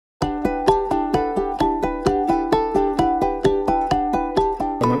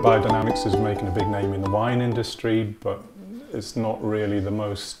biodynamics is making a big name in the wine industry, but it's not really the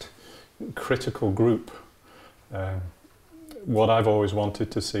most critical group. What I've always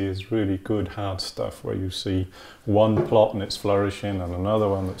wanted to see is really good hard stuff where you see one plot and it's flourishing and another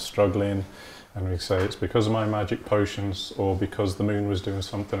one that's struggling, and we say it's because of my magic potions or because the moon was doing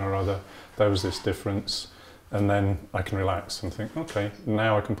something or other, there was this difference, and then I can relax and think, okay,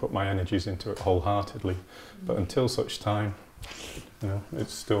 now I can put my energies into it wholeheartedly. But until such time, you know,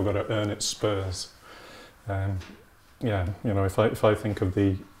 it's still got to earn its spurs. Yeah, you know, if I think of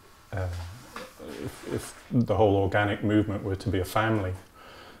the if the whole organic movement were to be a family,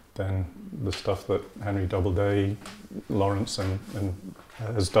 then the stuff that Henry Doubleday, Lawrence and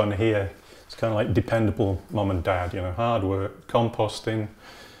has done here, it's kind of like dependable mum and dad, you know, hard work, composting,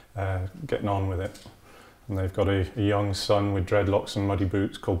 getting on with it. And they've got a young son with dreadlocks and muddy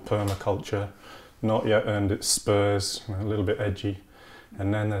boots called permaculture, not yet earned its spurs, you know, a little bit edgy.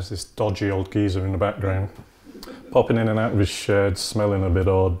 And then there's this dodgy old geezer in the background, popping in and out of his shed, smelling a bit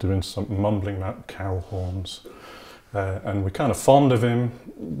odd, doing something, mumbling about cow horns. And we're kind of fond of him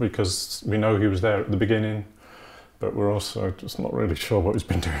because we know he was there at the beginning, but we're also just not really sure what he's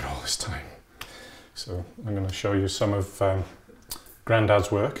been doing all this time. So I'm going to show you some of Grandad's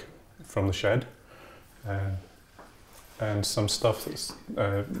work from the shed, and some stuff that's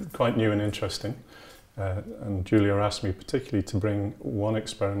quite new and interesting. And Julia asked me particularly to bring one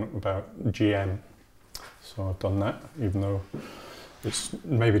experiment about GM. So I've done that, even though it's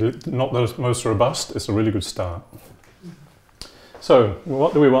maybe not the most robust, it's a really good start. So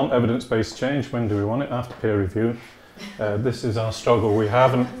what do we want? Evidence-based change. When do we want it? After peer review. This is our struggle. We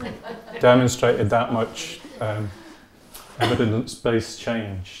haven't demonstrated that much evidence-based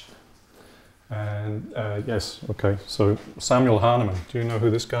change. And yes, okay, so Samuel Hahnemann, do you know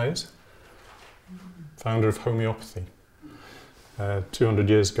who this guy is? Founder of homeopathy. 200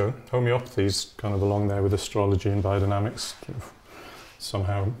 years ago. Homeopathy is kind of along there with astrology and biodynamics,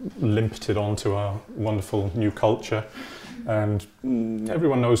 somehow limped it onto our wonderful new culture, and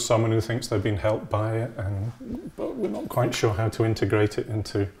everyone knows someone who thinks they've been helped by it, but we're not quite sure how to integrate it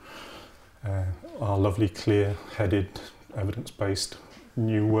into our lovely clear-headed, evidence-based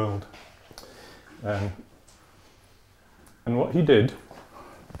new world. And what he did,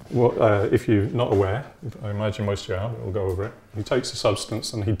 if you're not aware, I imagine most of you are, but we'll go over it. He takes a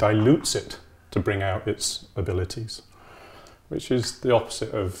substance and he dilutes it to bring out its abilities, which is the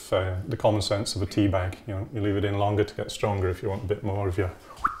opposite of the common sense of a tea bag. You know, you leave it in longer to get stronger if you want a bit more of your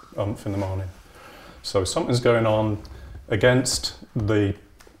oomph in the morning. So something's going on against the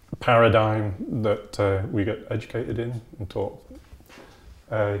paradigm that we get educated in and taught.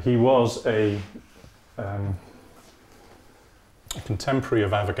 He was a contemporary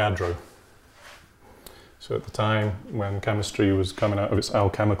of Avogadro. So at the time when chemistry was coming out of its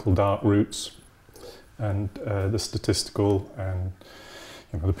alchemical dark roots, and the statistical and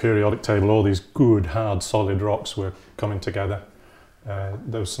the periodic table, all these good, hard, solid rocks were coming together,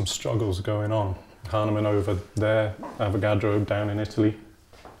 there was some struggles going on. Hahnemann over there, Avogadro down in Italy.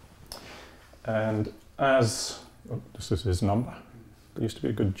 And as, this is his number. There used to be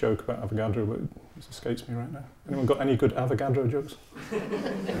a good joke about Avogadro, but it escapes me right now. Anyone got any good Avogadro jokes? No.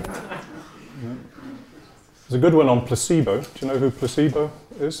 There's a good one on placebo. Do you know who placebo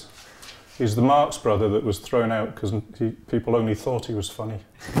is? He's the Marx brother that was thrown out because people only thought he was funny.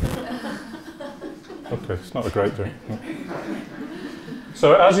 Okay, it's not a great joke. No.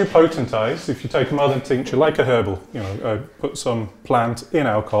 So as you potentize, if you take a mother tincture, like a herbal, put some plant in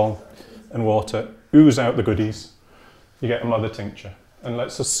alcohol and water, ooze out the goodies, you get a mother tincture. And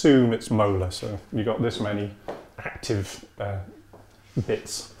let's assume it's molar, so you got this many active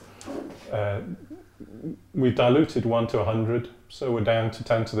bits. We diluted 1 to 100, so we're down to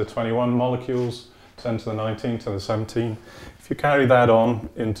 10 to the 21 molecules, 10 to the 19 to the 17. If you carry that on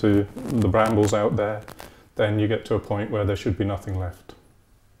into the brambles out there, then you get to a point where there should be nothing left.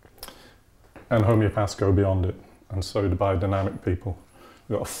 And homeopaths go beyond it, and so do biodynamic people.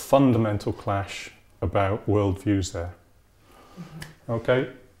 We've got a fundamental clash about worldviews there. Okay,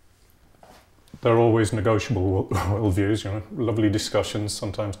 they're always negotiable worldviews, lovely discussions,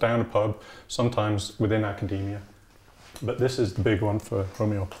 sometimes down a pub, sometimes within academia. But this is the big one for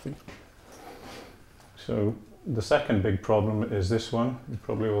homeopathy. So the second big problem is this one. You've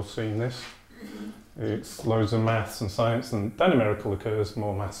probably all seen this. It's loads of maths and science, and then a miracle occurs,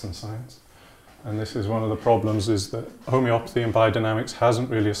 more maths and science. And this is one of the problems, is that homeopathy and biodynamics hasn't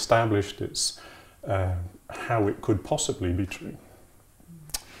really established its how it could possibly be true.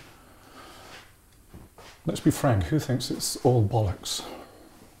 Let's be frank, who thinks it's all bollocks?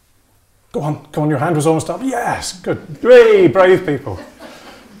 Go on, your hand was almost up. Yes, good. Hey, brave people.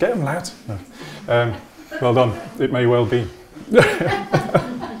 Get them, lads. No. Well done. It may well be.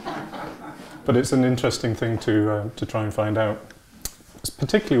 But it's an interesting thing to try and find out,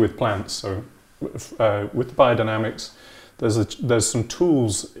 particularly with plants. So with the biodynamics, there's some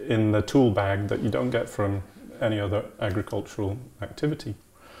tools in the tool bag that you don't get from any other agricultural activity.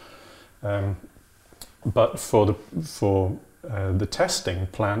 But for the testing,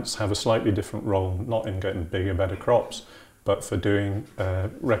 plants have a slightly different role, not in getting bigger, better crops, but for doing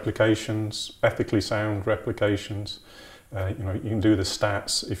replications, ethically sound replications. You can do the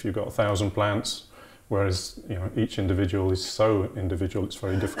stats if you've got 1,000 plants, whereas each individual is so individual it's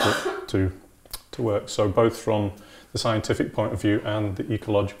very difficult to work. So both from the scientific point of view and the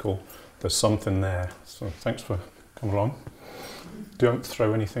ecological, there's something there. So thanks for coming along. Don't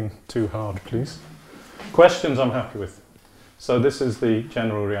throw anything too hard, please. Questions I'm happy with. So this is the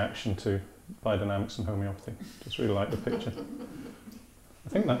general reaction to biodynamics and homeopathy. Just really like the picture. I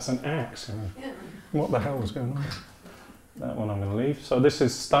think that's an axe. What the hell was going on? That one I'm going to leave. So this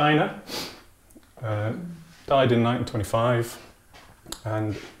is Steiner. Died in 1925.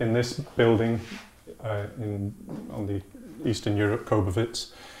 And in this building on the Eastern Europe,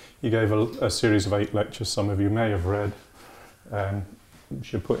 Kobovitz, he gave a series of 8 lectures, some of you may have read,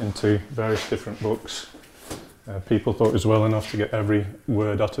 which are put into various different books. People thought it was well enough to get every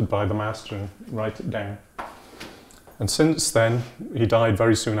word uttered by the master and write it down. And since then, he died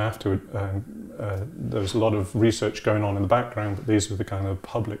very soon after. There was a lot of research going on in the background, but these were the kind of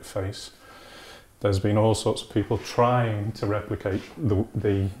public face. There's been all sorts of people trying to replicate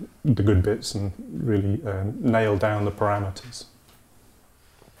the good bits and really nail down the parameters.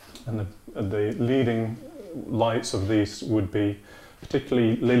 And the leading lights of these would be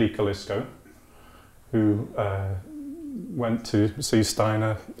particularly Lily Callisto, who went to see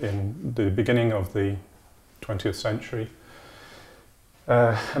Steiner in the beginning of the 20th century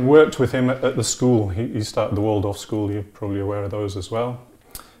and worked with him at the school. He started the Waldorf school, you're probably aware of those as well.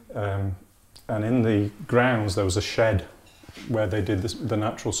 And in the grounds there was a shed where they did the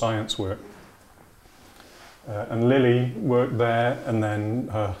natural science work. And Lily worked there, and then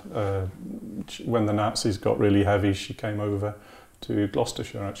when the Nazis got really heavy, she came over to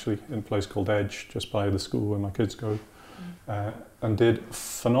Gloucestershire, actually, in a place called Edge, just by the school where my kids go, and did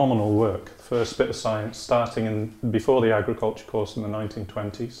phenomenal work. First bit of science, starting before the agriculture course in the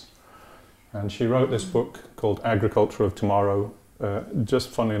 1920s. And she wrote this book called Agriculture of Tomorrow, just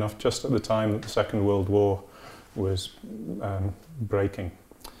funnily enough, just at the time that the Second World War was breaking.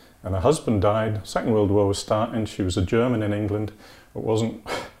 And her husband died, Second World War was starting, she was a German in England. It wasn't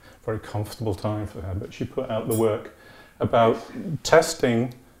a very comfortable time for her, but she put out the work about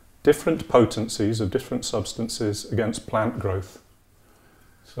testing different potencies of different substances against plant growth.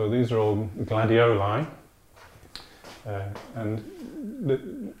 So these are all gladioli.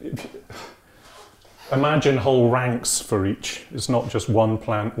 Imagine whole ranks for each. It's not just one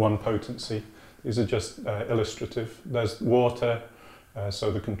plant, one potency. These are just illustrative. There's water,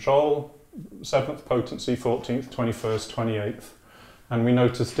 so the control, 7th potency, 14th, 21st, 28th. And we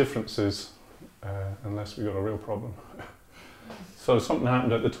notice differences unless we've got a real problem. So something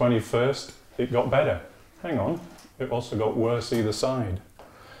happened at the 21st, it got better. Hang on, it also got worse either side.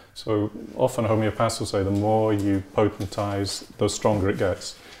 So often homeopaths will say the more you potentize, the stronger it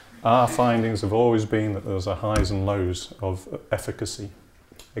gets. Our findings have always been that there's a highs and lows of efficacy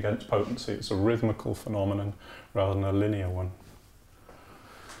against potency. It's a rhythmical phenomenon rather than a linear one.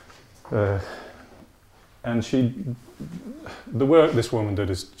 And the work this woman did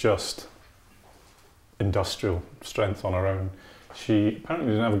is just industrial strength on her own. She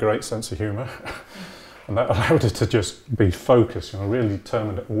apparently didn't have a great sense of humour, and that allowed her to just be focused, really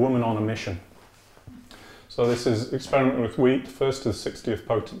determined, a woman on a mission. So this is experimenting with wheat, first to the 60th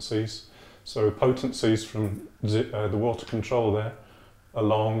potencies. So potencies from the water control there,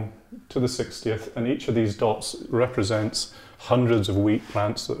 along to the 60th, and each of these dots represents hundreds of wheat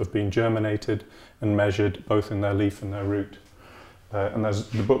plants that have been germinated and measured both in their leaf and their root. And there's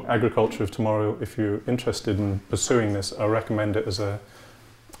the book Agriculture of Tomorrow. If you're interested in pursuing this, I recommend it as a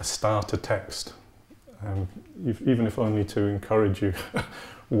starter text, even if only to encourage you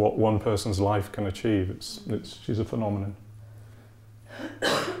what one person's life can achieve. She's a phenomenon.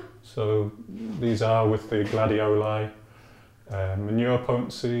 So these are with the gladioli, manure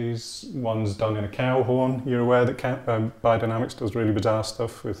potencies. One's done in a cow horn. You're aware that Biodynamics does really bizarre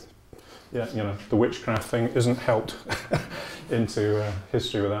stuff with, the witchcraft thing isn't helped into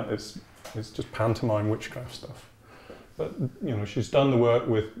history with that. It's just pantomime witchcraft stuff. But she's done the work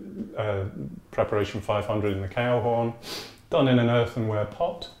with preparation 500 in the cow horn, done in an earthenware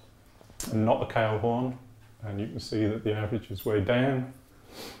pot, and not a cow horn. And you can see that the average is way down.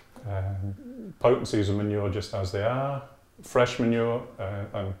 Potencies of manure just as they are. Fresh manure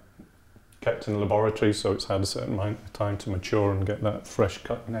and kept in the laboratory, so it's had a certain amount of time to mature and get that fresh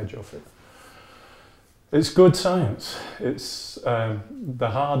cutting edge off it. It's good science. It's the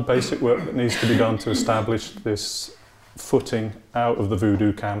hard basic work that needs to be done to establish this footing out of the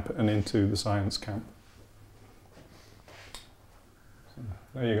voodoo camp and into the science camp. So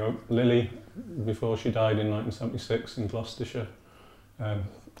there you go. Lily, before she died in 1976 in Gloucestershire.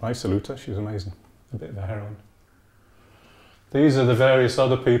 I salute her, she's amazing. A bit of a heroine. These are the various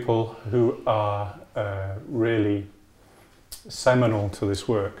other people who are really seminal to this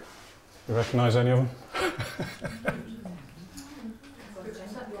work. You recognise any of them?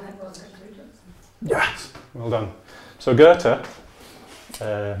 Yes, well done. So Goethe,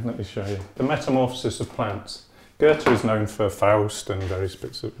 let me show you, the metamorphosis of plants. Goethe is known for Faust and various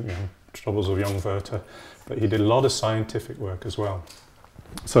bits of, troubles of young Werther, but he did a lot of scientific work as well.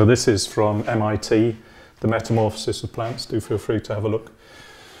 So this is from MIT, the metamorphosis of plants. Do feel free to have a look.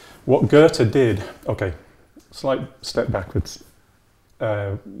 What Goethe did, okay, slight step backwards.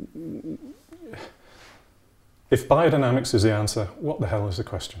 If biodynamics is the answer, what the hell is the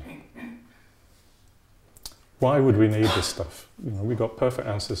question? Why would we need this stuff? We've got perfect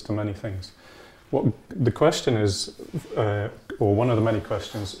answers to many things. What the question is, or one of the many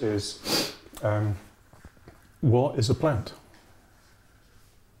questions is, what is a plant?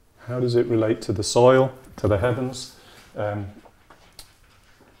 How does it relate to the soil, to the heavens?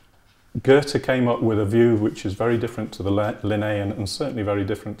 Goethe came up with a view which is very different to the Linnaean and certainly very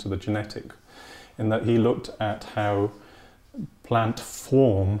different to the genetic, in that he looked at how plant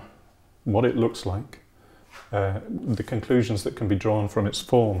form, what it looks like, the conclusions that can be drawn from its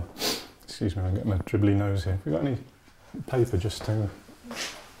form. Excuse me, I'm getting a dribbly nose here. Have you got any paper just to...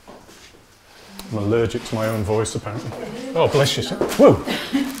 I'm allergic to my own voice apparently. Oh, bless you. Whoa!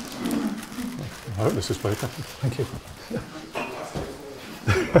 I hope this is paper. Thank you.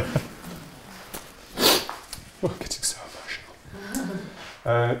 Oh, getting so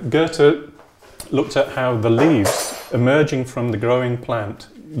emotional. Goethe looked at how the leaves emerging from the growing plant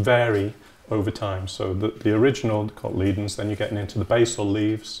vary over time. So the original cotyledons, then you're getting into the basal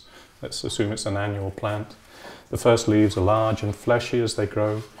leaves. Let's assume it's an annual plant. The first leaves are large and fleshy as they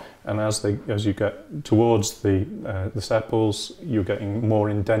grow, and as you get towards the sepals, you're getting more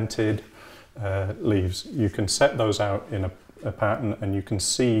indented leaves. You can set those out in a pattern, and you can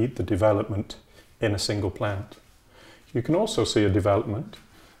see the development in a single plant. You can also see a development,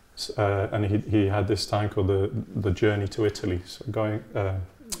 and he had this time called the journey to Italy. So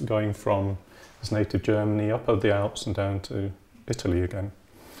going from his native Germany up the Alps and down to Italy again.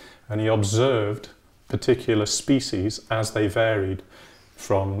 And he observed particular species as they varied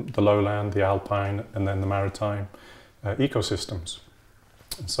from the lowland, the alpine, and then the maritime ecosystems.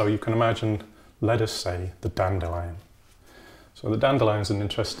 And so you can imagine, let us say, the dandelion. So the dandelion is an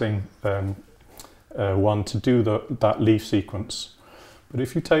interesting one to do that leaf sequence. But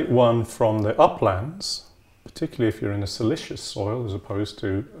if you take one from the uplands, particularly if you're in a silicious soil as opposed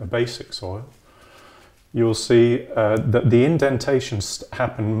to a basic soil, you'll see that the indentations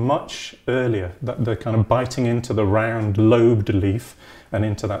happen much earlier, that they're kind of biting into the round lobed leaf and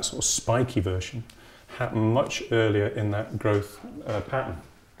into that sort of spiky version, happen much earlier in that growth pattern.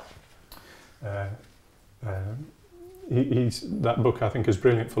 That book, I think, is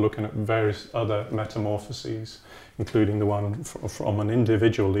brilliant for looking at various other metamorphoses, including the one from an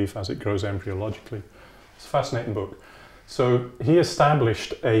individual leaf as it grows embryologically. It's a fascinating book. So he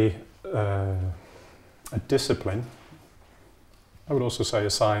established a discipline, I would also say a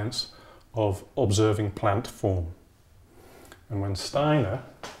science, of observing plant form. And when Steiner,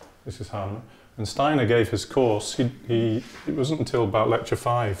 this is Hahnemann, when Steiner gave his course, it wasn't until about lecture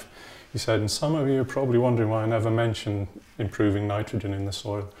 5, he said, and some of you are probably wondering why I never mentioned improving nitrogen in the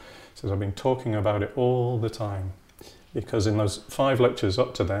soil. He says, I've been talking about it all the time, because in those 5 lectures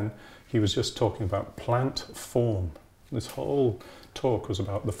up to then, he was just talking about plant form. This whole talk was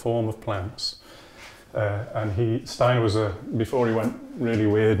about the form of plants. And Steiner was before he went really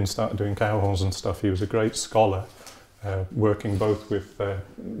weird and started doing cow horns and stuff, he was a great scholar, working both with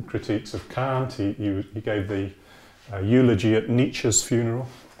critiques of Kant. He gave the eulogy at Nietzsche's funeral.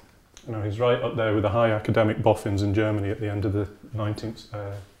 He's right up there with the high academic boffins in Germany at the end of the 19th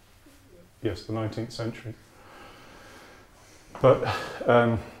century. But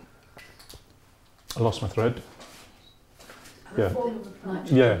I lost my thread.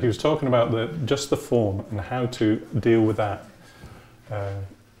 Yeah, he was talking about just the form and how to deal with that.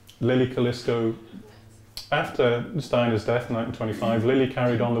 Lily Callisto, after Steiner's death in 1925, Lily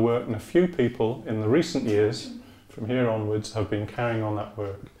carried on the work, and a few people in the recent years, from here onwards have been carrying on that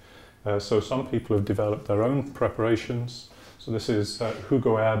work. So some people have developed their own preparations. So this is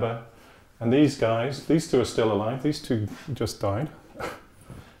Hugo Erber, and these guys, these two are still alive, these two just died.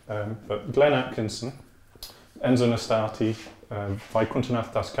 But Glenn Atkinson, Enzo Nastati,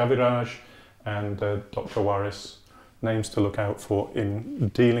 Vaikuntanath Das Kaviraj, and Dr. Waris, names to look out for in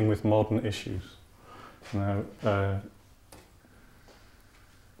dealing with modern issues. Now,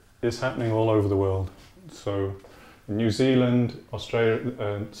 it's happening all over the world. So in New Zealand,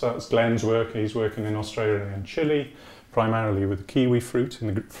 Australia, so that's Glenn's work. He's working in Australia and Chile, primarily with kiwi fruit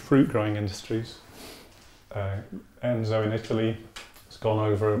in the fruit growing industries. Enzo in Italy has gone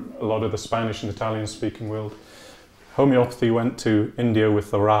over a lot of the Spanish and Italian speaking world. Homeopathy went to India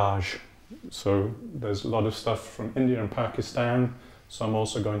with the Raj. So there's a lot of stuff from India and Pakistan. Some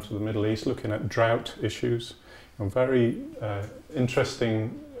also going to the Middle East, looking at drought issues. And very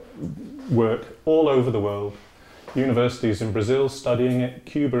interesting work all over the world. Universities in Brazil studying it,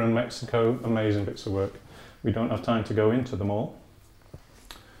 Cuba and Mexico, amazing bits of work. We don't have time to go into them all.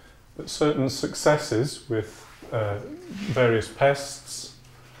 But certain successes with various pests,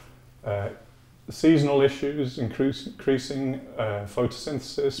 seasonal issues, increasing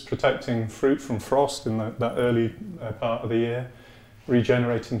photosynthesis, protecting fruit from frost in that early part of the year,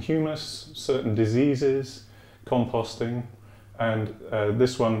 regenerating humus, certain diseases, composting, and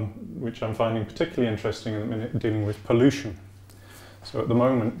this one, which I'm finding particularly interesting in a minute, dealing with pollution. So at the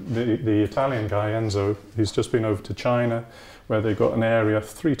moment, the Italian guy, Enzo, he's just been over to China, where they've got an area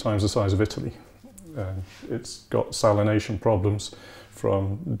 3 times the size of Italy. It's got salination problems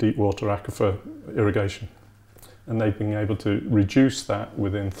from deep water aquifer irrigation. And they've been able to reduce that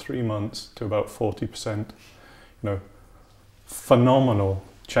within 3 months to about 40%. You know, phenomenal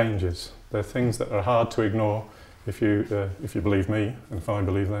changes. They're things that are hard to ignore if you believe me, and if I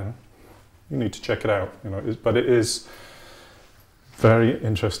believe them. You need to check it out. You know, but it is very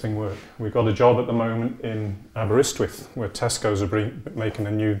interesting work. We've got a job at the moment in Aberystwyth, where Tesco's are making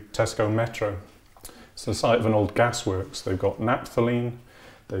a new Tesco Metro. It's the site of an old gasworks. They've got naphthalene,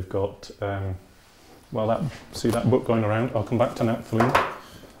 they've got, see that book going around? I'll come back to naphthalene.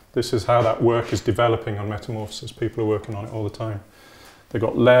 This is how that work is developing on metamorphosis. People are working on it all the time. They've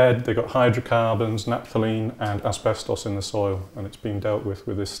got lead, they've got hydrocarbons, naphthalene, and asbestos in the soil, and it's being dealt with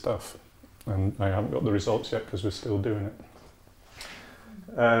this stuff. And I haven't got the results yet because we're still doing it.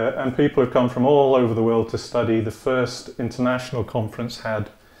 And people have come from all over the world to study. The first international conference had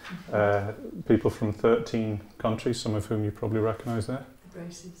people from 13 countries, some of whom you probably recognise there. The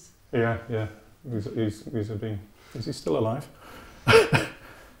Braces. Yeah. Is he still alive?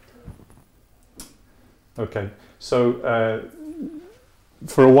 Okay, so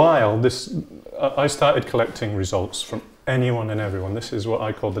for a while, I started collecting results from anyone and everyone. This is what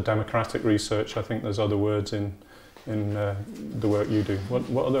I call the democratic research. I think there's other words in the work you do.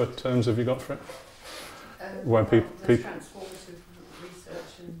 What other terms have you got for it? When transformative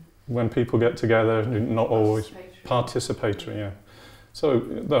research and when people get together, not always participatory. Yeah. So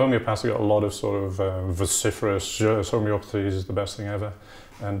the homeopaths have got a lot of sort of vociferous, homeopathy is the best thing ever.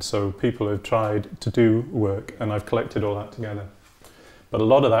 And so people have tried to do work, and I've collected all that together. But a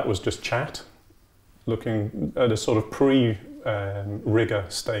lot of that was just chat, looking at a sort of pre-rigor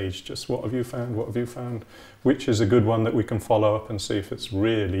stage, just what have you found, which is a good one that we can follow up and see if it's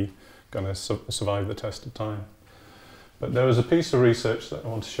really going to survive the test of time. But there was a piece of research that I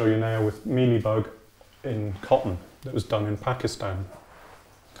want to show you now with mealybug in cotton that was done in Pakistan.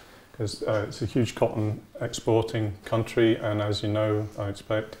 Because it's a huge cotton exporting country, and as you know, I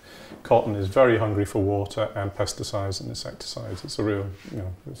expect, cotton is very hungry for water and pesticides and insecticides. It's a real,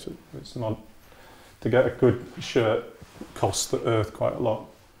 it's not, to get a good shirt costs the earth quite a lot.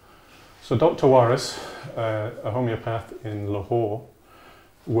 So Dr. Waris, a homeopath in Lahore,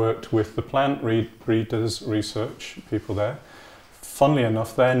 worked with the plant breeders research people there. Funnily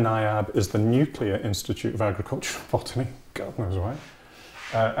enough, their NIAB is the Nuclear Institute of Agricultural Botany, God knows why.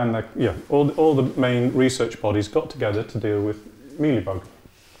 And all the main research bodies got together to deal with mealybug.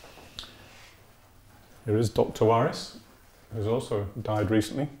 Here is Dr. Waris, who's also died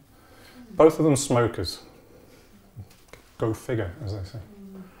recently. Both of them smokers. Go figure, as they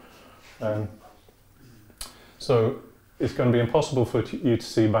say. So it's going to be impossible for you to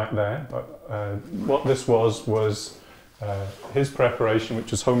see back there, but what this was his preparation,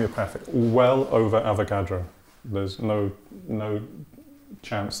 which is homeopathic, well over Avogadro. There's no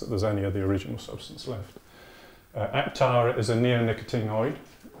chance that there's any of the original substance left. Actara is a neonicotinoid,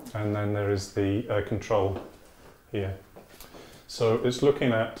 and then there is the control here. So it's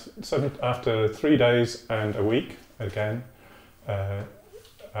looking at after 3 days and a week again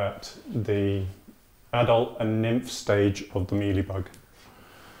at the adult and nymph stage of the mealybug.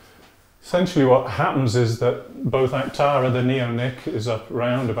 Essentially what happens is that both Actara, the neonic, is up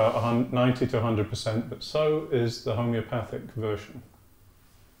around about 90 to 100%, but so is the homeopathic version.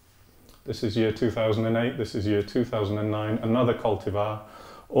 This is year 2008, this is year 2009, another cultivar.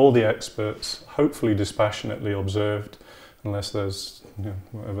 All the experts, hopefully dispassionately observed, unless there's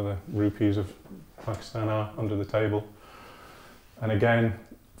whatever the rupees of Pakistan are under the table. And again,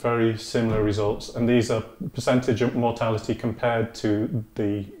 very similar results. And these are percentage of mortality compared to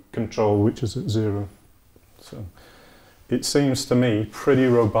the control, which is at 0. So it seems to me pretty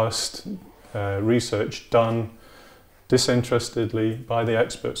robust research done disinterestedly by the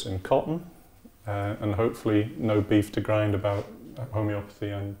experts in cotton, and hopefully no beef to grind about homeopathy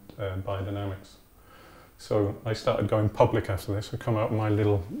and biodynamics. So I started going public after this. I come out of my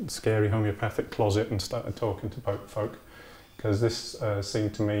little scary homeopathic closet and started talking to folk, because this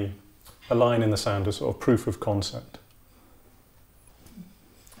seemed to me a line in the sand, a sort of proof of concept.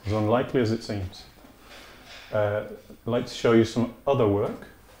 As unlikely as it seems. I'd like to show you some other work.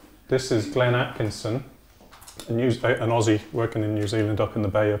 This is Glenn Atkinson, an Aussie working in New Zealand up in the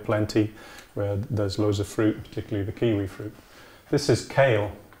Bay of Plenty, where there's loads of fruit, particularly the kiwi fruit. This is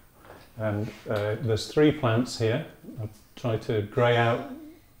kale, and there's 3 plants here. I'll try to grey out,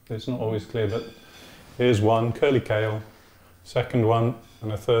 it's not always clear, but here's one, curly kale, second one,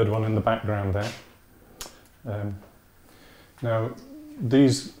 and a third one in the background there. Now,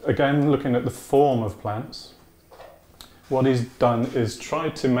 these, again, looking at the form of plants, what he's done is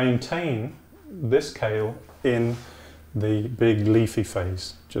tried to maintain this kale in the big leafy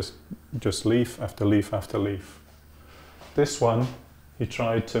phase, just leaf after leaf after leaf. This one, he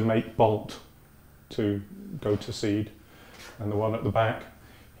tried to make bolt to go to seed, and the one at the back,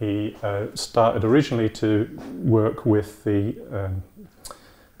 he started originally to work with the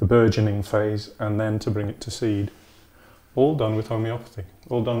burgeoning phase and then to bring it to seed. All done with homeopathy,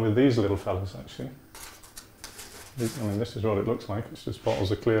 all done with these little fellas actually. I mean, this is what it looks like, it's just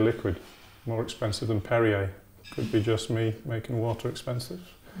bottles of clear liquid, more expensive than Perrier. Could be just me making water expensive,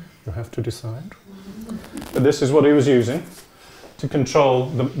 you have to decide. But this is what he was using to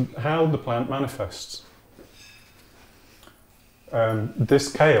control how the plant manifests. This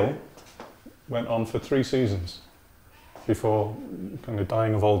kale went on for 3 seasons before kind of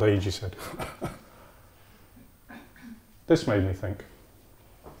dying of old age, he said. This made me think.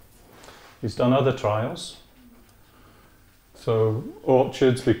 He's done other trials. So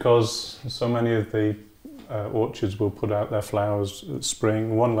orchards, because so many of the orchards will put out their flowers at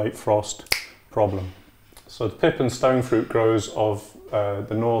spring, one late frost, problem. So the pip and stone fruit grows of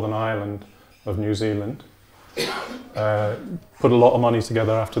the northern island of New Zealand. Put a lot of money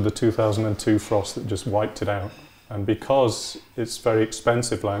together after the 2002 frost that just wiped it out. And because it's very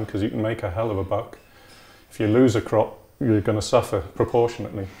expensive land, because you can make a hell of a buck, if you lose a crop, you're going to suffer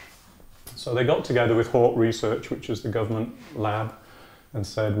proportionately. So they got together with Hawke Research, which is the government lab, and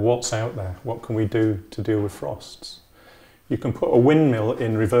said, what's out there? What can we do to deal with frosts? You can put a windmill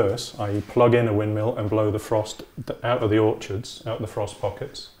in reverse, i.e. plug in a windmill and blow the frost out of the orchards, out of the frost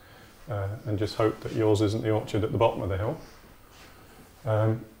pockets, and just hope that yours isn't the orchard at the bottom of the hill.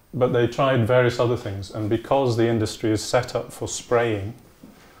 But they tried various other things, and because the industry is set up for spraying,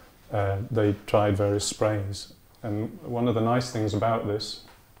 they tried various sprays. And one of the nice things about this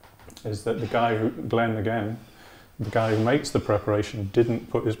is that the guy Glenn again, the guy who makes the preparation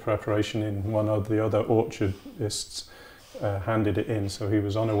didn't put his preparation in. One of the other orchardists handed it in, so he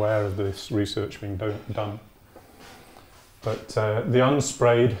was unaware of this research being done. But the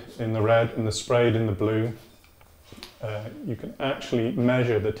unsprayed in the red and the sprayed in the blue, you can actually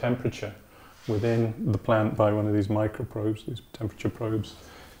measure the temperature within the plant by one of these microprobes, these temperature probes,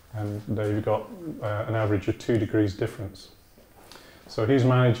 and they've got an average of 2 degrees difference. So he's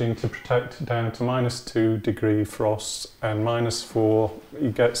managing to protect down to -2 frosts, and -4,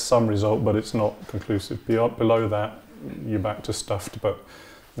 he gets some result, but it's not conclusive. Below that, you're back to stuffed, but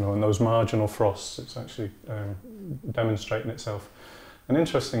in those marginal frosts, it's actually demonstrating itself. And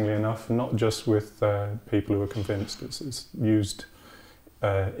interestingly enough, not just with people who are convinced, it's used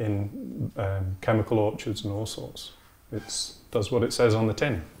in chemical orchards and all sorts. It does what it says on the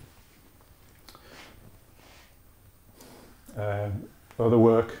tin. Other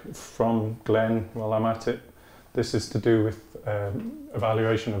work from Glenn, while I'm at it, this is to do with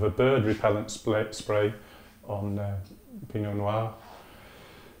evaluation of a bird repellent spray on Pinot Noir.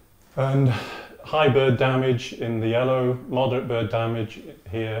 And high bird damage in the yellow, moderate bird damage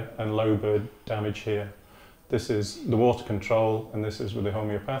here, and low bird damage here. This is the water control, and this is with the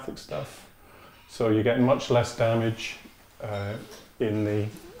homeopathic stuff. So you're getting much less damage in the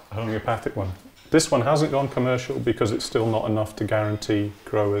homeopathic one. This one hasn't gone commercial because it's still not enough to guarantee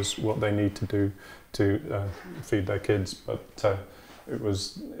growers what they need to do to feed their kids, but it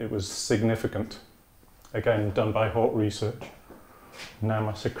was significant. Again, done by Hawk Research,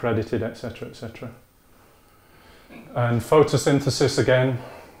 NAMAS accredited, etc., etc. And photosynthesis again,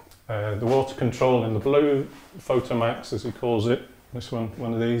 the water control in the blue, Photomax as he calls it, this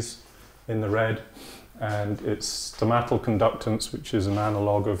one of these in the red, and it's stomatal conductance, which is an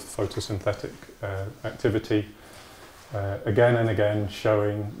analogue of photosynthetic activity, again and again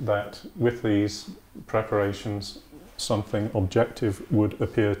showing that with these preparations something objective would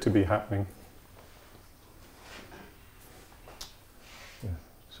appear to be happening. Yeah,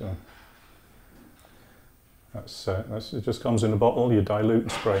 so that's it just comes in a bottle, you dilute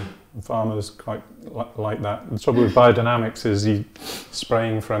and spray. And farmers quite like that. The trouble with biodynamics is you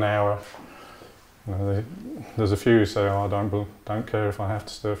spraying for an hour. You know, there's a few who say, oh, I don't care if I have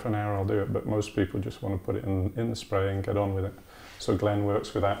to stir for an hour, I'll do it. But most people just want to put it in the spray and get on with it. So Glenn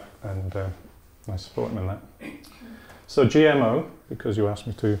works with that, and I support him in that. So GMO, because you asked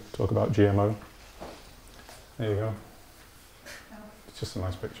me to talk about GMO. There you go. It's just a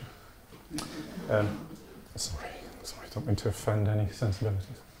nice picture. Sorry, don't mean to offend any sensibilities.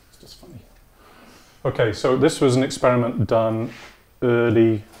 It's just funny. Okay, so this was an experiment done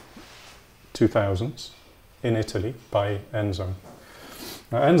early 2000s in Italy by Enzo.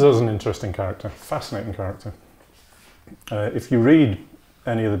 Now Enzo's an interesting character, fascinating character. If you read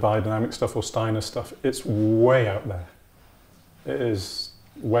any of the biodynamic stuff or Steiner stuff, it's way out there. It is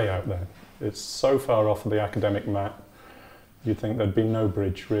way out there. It's so far off of the academic map, you'd think there'd be no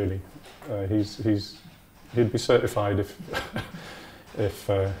bridge really. He'd be certified if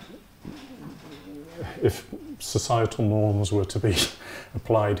societal norms were to be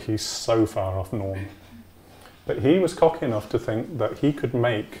applied. He's so far off norm. But he was cocky enough to think that he could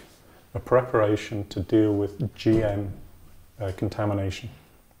make a preparation to deal with GM contamination.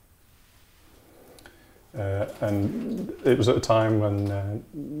 And it was at a time when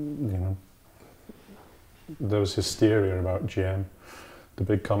you know, there was hysteria about GM. The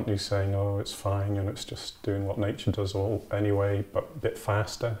big companies saying, oh, it's fine, and it's just doing what nature does all anyway, but a bit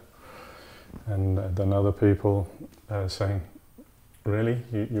faster. And then other people saying, really?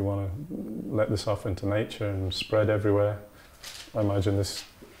 You want to let this off into nature and spread everywhere? I imagine this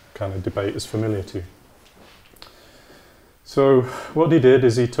kind of debate is familiar to you. So what he did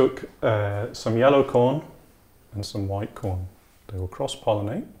is he took some yellow corn and some white corn. They will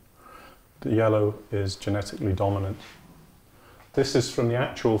cross-pollinate. The yellow is genetically dominant. This is from the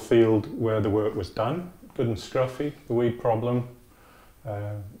actual field where the work was done. Good and scruffy. The weed problem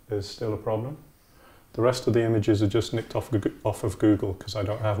is still a problem. The rest of the images are just nicked off of Google because I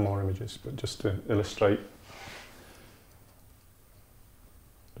don't have more images, but just to illustrate.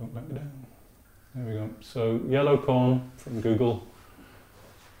 Don't let me down. There we go. So yellow corn from Google.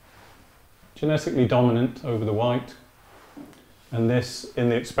 Genetically dominant over the white. And this, in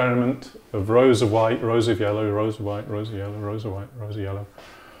the experiment of rows of white, rows of yellow, rows of white, rows of yellow, rows of white, rows of yellow,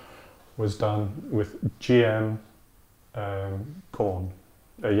 was done with GM corn,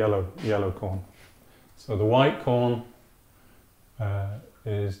 yellow corn. So the white corn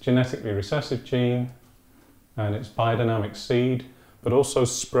is genetically recessive gene, and it's biodynamic seed, but also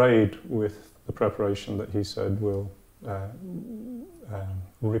sprayed with the preparation that he said will,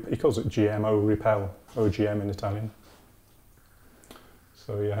 he calls it GMO repel, OGM in Italian.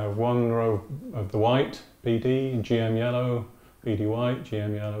 So you have one row of the white, BD, GM yellow, BD white,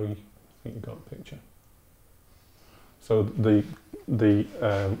 GM yellow, I think you got the picture. So the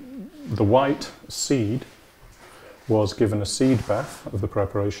white seed was given a seed bath of the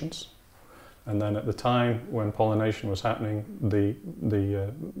preparations, and then at the time when pollination was happening,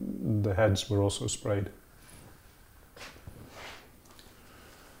 the heads were also sprayed.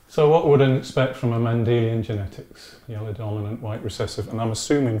 So what would one expect from a Mendelian genetics? Yellow dominant, white recessive, and I'm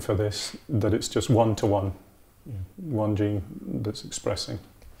assuming for this that it's just one-to-one, one gene that's expressing.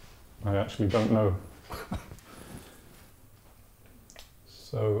 I actually don't know.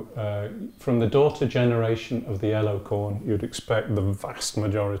 So from the daughter generation of the yellow corn, you'd expect the vast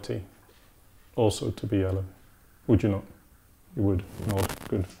majority also to be yellow. Would you not? You would. Nod.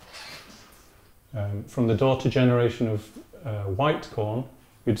 Good. From the daughter generation of white corn,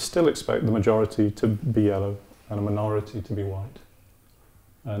 you'd still expect the majority to be yellow and a minority to be white.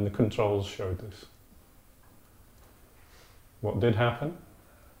 And the controls showed this. What did happen?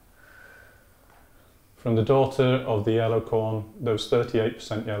 From the daughter of the yellow corn, there was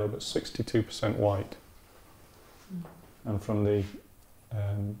 38% yellow, but 62% white. And from the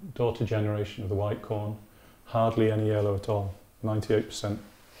daughter generation of the white corn, hardly any yellow at all, 98%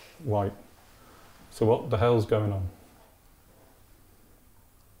 white. So what the hell's going on?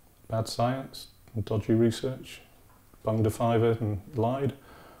 Bad science, dodgy research, bunged a fiver and lied?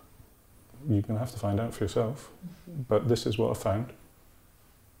 You're going to have to find out for yourself. But this is what I found.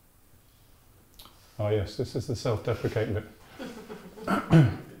 Oh yes, this is the self-deprecating bit.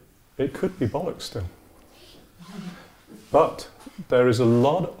 It could be bollocks still. But there is a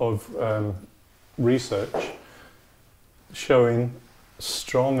lot of research showing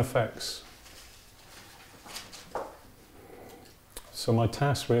strong effects. So my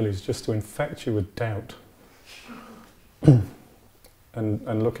task really is just to infect you with doubt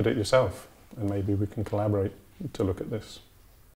and look at it yourself, and maybe we can collaborate to look at this.